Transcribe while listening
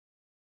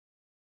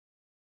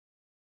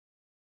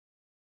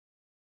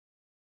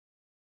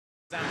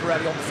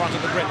Zamparelli on the front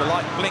of the grid, the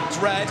light blinks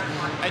red,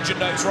 engine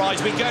notes rise,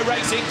 we go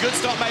racing, good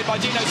start made by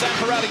Dino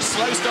Zamparelli,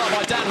 slow start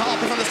by Dan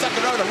Harper from the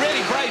second row, a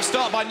really brave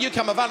start by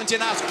newcomer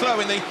Valentin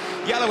Asclo in the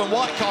yellow and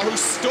white car, who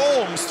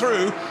storms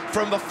through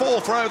from the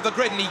fourth row of the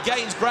grid, and he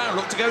gains ground,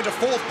 look to go to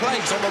fourth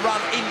place on the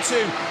run into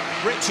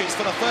Riches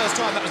for the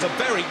first time. That was a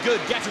very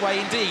good getaway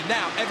indeed.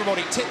 Now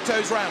everybody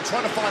tiptoes round,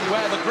 trying to find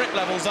where the grip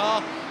levels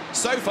are.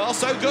 So far,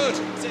 so good.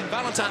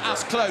 Valentin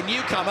Asclo,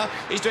 newcomer,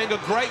 is doing a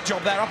great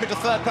job there, up into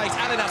third place.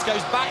 Ellinas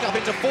goes back up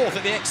into fourth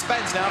at the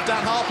expense now of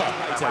Dan Harper.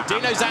 So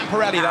Dino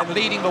Zamparelli then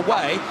leading the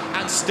way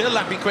and still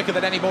lapping quicker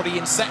than anybody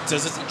in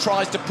sectors as he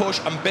tries to push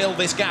and build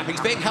this gap. He's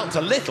being helped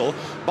a little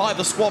by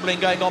the squabbling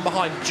going on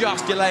behind,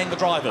 just delaying the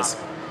drivers.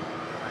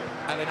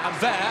 And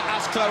there,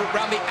 Asclo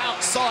round the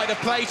outside of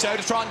Plato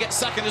to try and get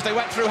second as they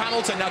went through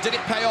Hamilton. Now, did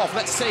it pay off?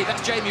 Let's see.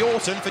 That's Jamie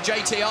Orton for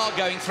JTR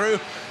going through.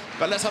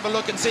 But let's have a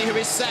look and see who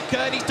is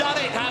second. He's done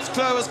it.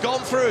 Asclo has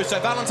gone through.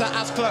 So Valentin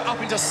Asclo up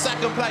into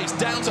second place.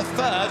 Down to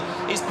third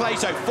is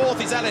Plato.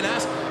 Fourth is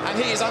Ellinas. And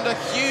he is under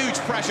huge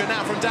pressure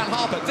now from Dan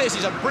Harper. This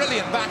is a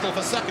brilliant battle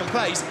for second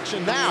place.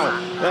 Now,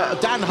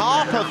 Dan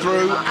Harper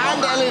through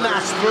and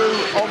Ellinas through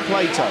on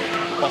Plato.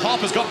 Well,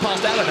 Harper's got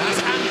past Ellinas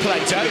and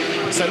Plato.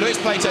 So Luis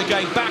Plato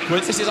going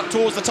backwards. This is up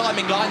towards the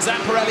timing line.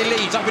 Zamparelli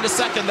leads up into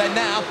second. Then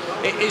now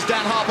it is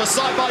Dan Harper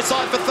side by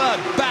side for third.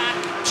 Back.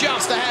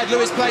 Just ahead,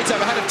 Luis Plato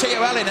ahead of Tio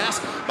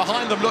Ellinas.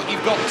 Behind them, look,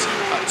 you've got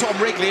Tom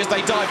Wrigley as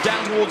they dive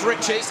down towards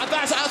Riches. And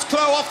that's Asclo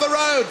off the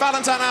road.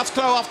 Valentin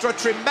Asclo, after a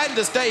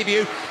tremendous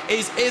debut,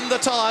 is in the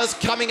tyres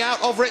coming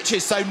out of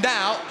Riches. So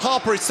now,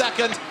 Harper is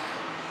second.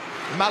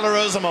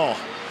 Malheureusement,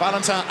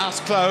 Valentin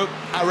Asclo,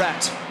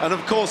 arrête. And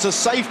of course, a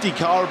safety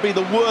car would be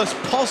the worst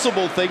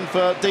possible thing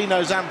for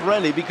Dino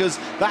Zamparelli, because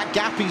that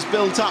gap he's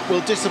built up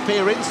will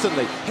disappear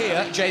instantly.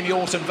 Here, Jamie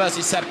Orton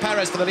versus Seb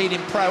Perez for the lead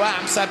in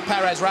Pro-Am. Seb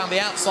Perez round the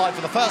outside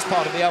for the first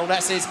part of the old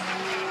S's.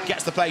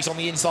 Gets the place on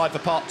the inside for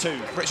part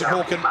two. Richard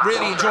Hawken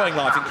really enjoying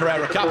life in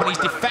Carrera Cup, and he's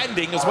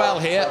defending as well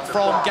here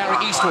from Gary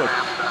Eastwood.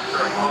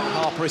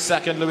 Harper is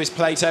second, Luis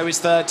Plato is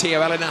third,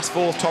 Tio Ellinas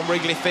fourth, Tom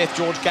Wrigley fifth,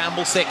 George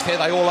Gamble sixth. Here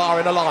they all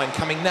are in a line,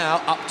 coming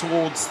now up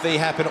towards the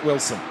hairpin at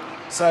Wilson.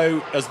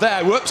 So as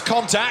there, whoops,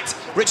 contact.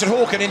 Richard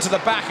Hawken into the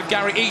back of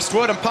Gary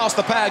Eastwood, and past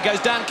the pair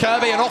goes Dan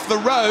Kirby, and off the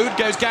road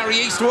goes Gary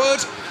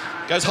Eastwood.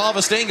 Goes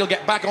harvesting, he'll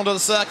get back onto the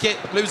circuit,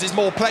 loses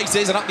more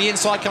places, and up the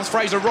inside comes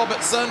Fraser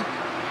Robertson.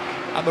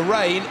 And the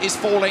rain is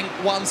falling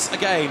once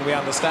again, we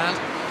understand.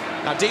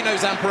 Now Dino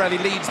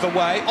Zamparelli leads the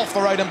way. Off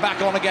the road and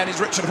back on again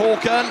is Richard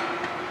Hawken.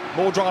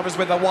 More drivers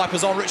with their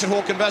wipers on. Richard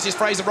Hawken versus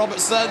Fraser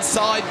Robertson,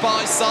 side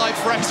by side.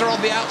 Fraser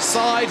on the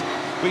outside.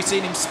 We've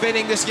seen him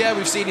spinning this year,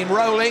 we've seen him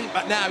rolling,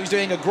 but now he's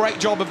doing a great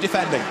job of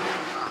defending.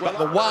 But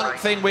the one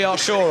thing we are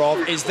sure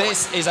of is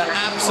this is an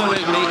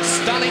absolutely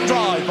stunning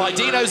drive by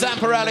Dino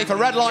Zamparelli for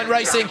Redline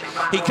Racing.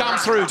 He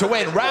comes through to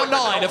win round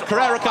 9 of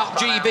Carrera Cup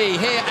GB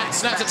here at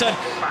Snetterton.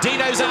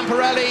 Dino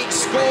Zamparelli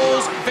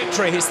scores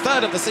victory, his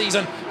third of the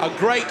season. A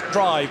great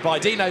drive by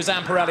Dino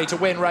Zamparelli to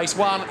win race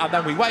 1, and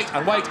then we wait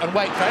and wait and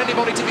wait for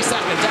anybody to be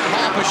second. Dan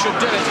Harper should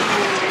do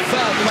it.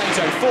 Third,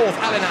 Plato. Fourth,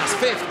 Ellinas.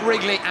 Fifth,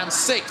 Wrigley. And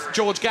sixth,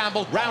 George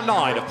Gamble. Round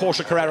 9 of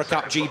Porsche Carrera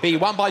Cup GB,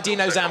 won by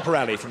Dino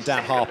Zamparelli from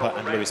Dan Harper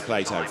and Luis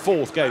Plato.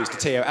 Fourth goes to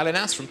Tio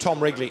Ellinas from Tom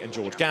Wrigley and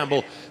George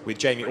Gamble, with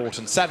Jamie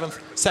Orton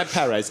 7th, Seb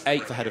Perez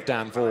 8th ahead of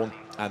Dan Vaughan,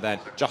 and then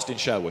Justin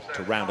Sherwood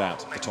to round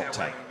out the top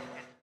 10.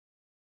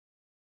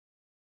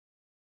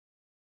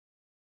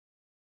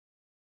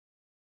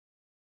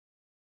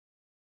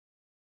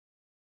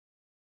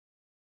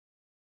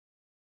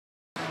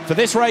 For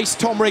this race,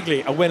 Tom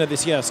Wrigley, a winner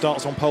this year,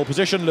 starts on pole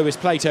position. Luis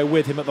Plato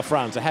with him at the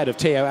front, ahead of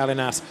Tio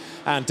Ellinas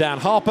and Dan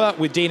Harper,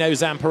 with Dino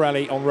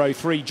Zamparelli on row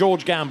 3.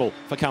 George Gamble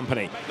for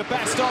company. The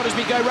best start as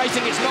we go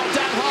racing. It's not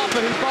Dan Harper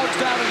who bogs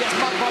down and gets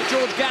mugged by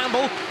George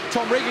Gamble.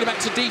 Tom Wrigley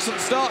makes a decent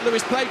start.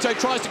 Luis Plato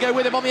tries to go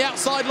with him on the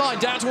outside line,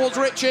 down towards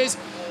Riches.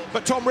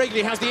 But Tom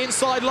Wrigley has the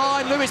inside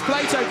line. Luis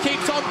Plato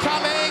keeps on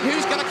coming.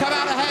 Who's going to come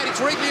out ahead? It's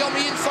Wrigley on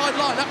the inside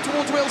line, up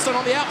towards Wilson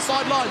on the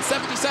outside line.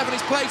 77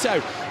 is Plato.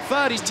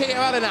 Third is Tio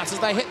Ellinas as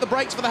they hit the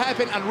brakes for the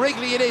hairpin, and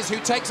Wrigley it is who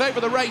takes over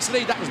the race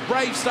lead. That was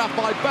brave stuff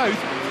by both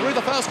through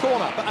the first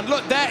corner. And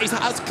look, there is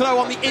Asclo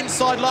on the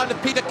inside line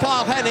of Peter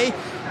Kyle-Henney.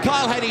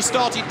 Kyle-Henney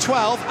started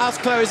 12th,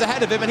 Asclo is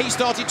ahead of him, and he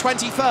started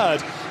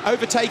 23rd.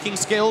 Overtaking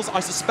skills, I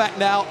suspect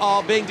now,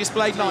 are being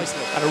displayed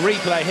nicely. And a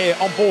replay here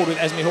on board with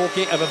Esme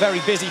Hawke of a very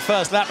busy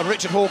first lap, and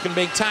Richard Hawken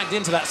being tagged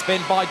into that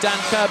spin by Dan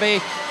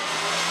Kirby.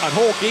 And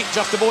Hawke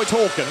just avoids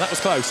Hawken. That was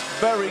close.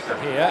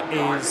 Here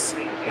is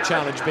a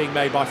challenge being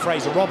made by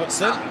Fraser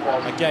Robertson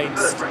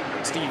against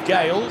Steve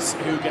Gales,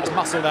 who gets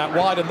muscled out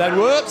wide and then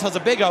whoops, has a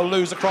big old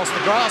lose across the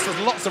grass. There's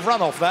lots of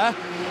runoff there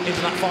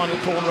into that final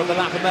corner of the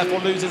lap, and therefore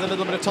loses a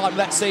little bit of time.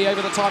 Let's see,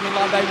 over the timing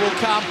line they will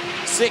come.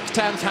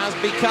 6/10 has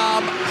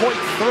become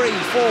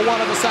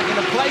 0.341 of a second,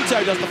 and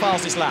Plato does the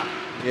fastest lap.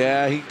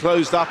 Yeah, he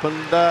closed up and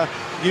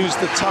used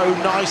the toe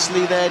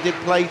nicely there, did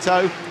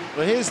Plato.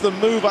 Well, here's the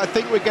move I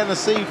think we're going to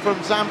see from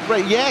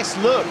Zamparelli. Yes,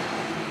 look.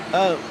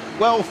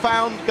 well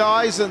found,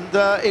 guys, and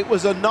it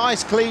was a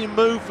nice, clean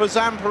move for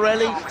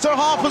Zamparelli. So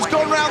Harper's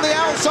gone round the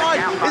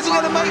outside. Is he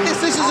going to make this?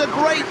 This is a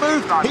great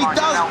move. He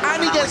does,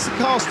 and he gets the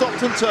car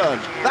stopped and turned.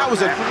 That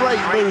was a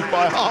great move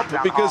by Harper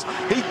because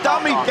he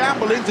dummied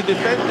Gamble into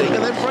defending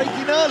and then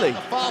braking early.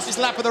 The fastest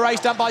lap of the race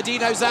done by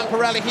Dino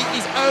Zamparelli. He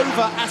is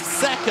over a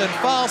second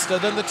faster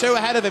than the two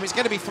ahead of him. It's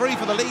going to be 3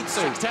 for the lead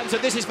soon. So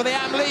this is for the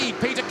AM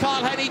lead. Peter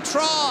Kyle-Henney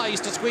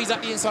tries to squeeze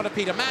up the inside of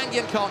Peter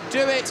Mangion, can't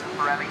do it.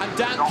 And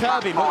Dan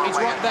Kirby, look, he's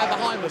right there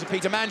behind with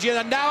Peter Mangion.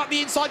 And now up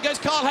the inside goes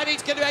Kyle-Henney.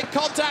 It's going to make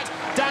contact.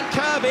 Dan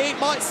Kirby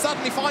might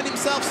suddenly find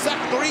himself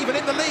second or even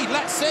in the lead.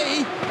 Let's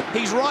see.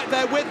 He's right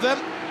there with them.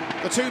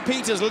 The two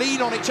Peters lean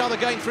on each other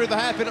going through the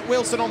hairpin at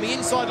Wilson. On the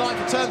inside line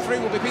for turn 3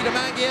 will be Peter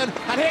Mangion.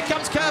 And here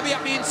comes Kirby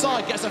up the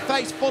inside. Gets a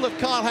face full of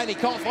Kyle-Henney.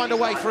 Can't find a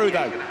way through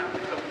though.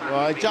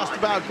 Well, they just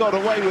about got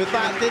away with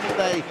that, didn't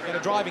they? And a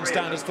driving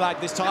standards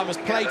flag this time as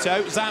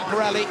Plato,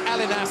 Zamparelli,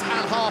 Ellinas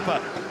and Harper.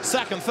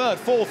 Second, third,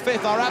 fourth,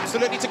 fifth are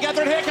absolutely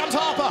together. And here comes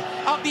Harper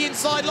up the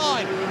inside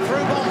line.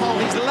 Through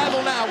Bombhole. He's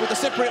level now with the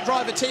Cypriot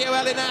driver, Tio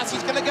Ellinas.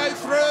 He's going to go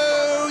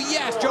through.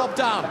 Yes, job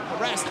done.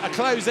 The rest are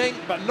closing,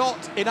 but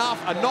not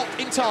enough and not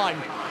in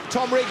time.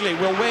 Tom Wrigley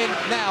will win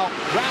now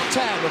round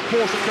 10 of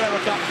Porsche Carrera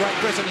Cup Great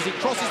Britain as he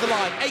crosses the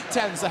line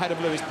 8/10 ahead of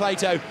Lewis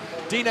Plato.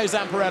 Dino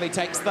Zamparelli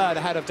takes third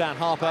ahead of Dan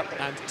Harper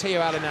and Tio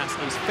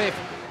Ellinas is fifth.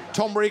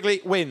 Tom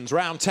Wrigley wins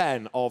round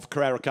 10 of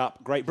Carrera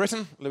Cup Great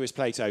Britain. Lewis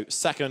Plato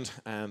second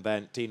and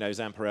then Dino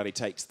Zamparelli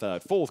takes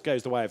third. Fourth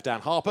goes the way of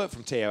Dan Harper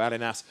from Tio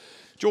Ellinas.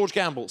 George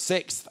Gamble,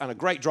 6th, and a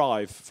great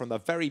drive from the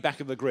very back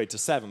of the grid to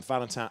 7th,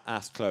 Valentin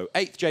Asclot.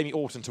 8th, Jamie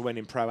Orton to win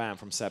in Pro-Am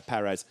from Seb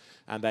Perez.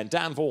 And then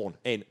Dan Vaughan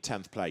in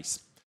 10th place.